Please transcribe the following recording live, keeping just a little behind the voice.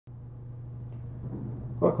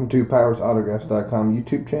Welcome to PowersAutographs.com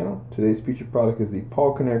YouTube channel. Today's featured product is the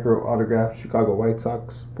Paul Konerko autographed Chicago White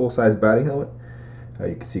Sox full-size batting helmet.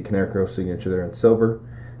 You can see Konerko's signature there in silver,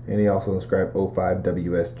 and he also inscribed '05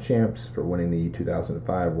 WS champs for winning the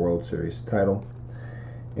 2005 World Series title.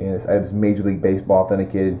 And this item is Major League Baseball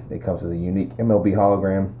authenticated. It comes with a unique MLB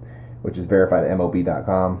hologram, which is verified at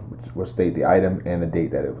MLB.com, which will state the item and the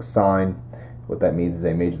date that it was signed. What that means is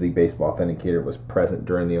a Major League Baseball authenticator was present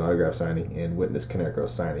during the autograph signing and witnessed Konerko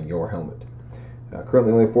signing your helmet.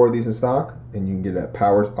 Currently only 4 of these in stock, and you can get it at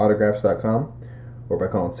PowersAutographs.com or by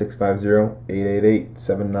calling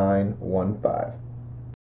 650-888-7915.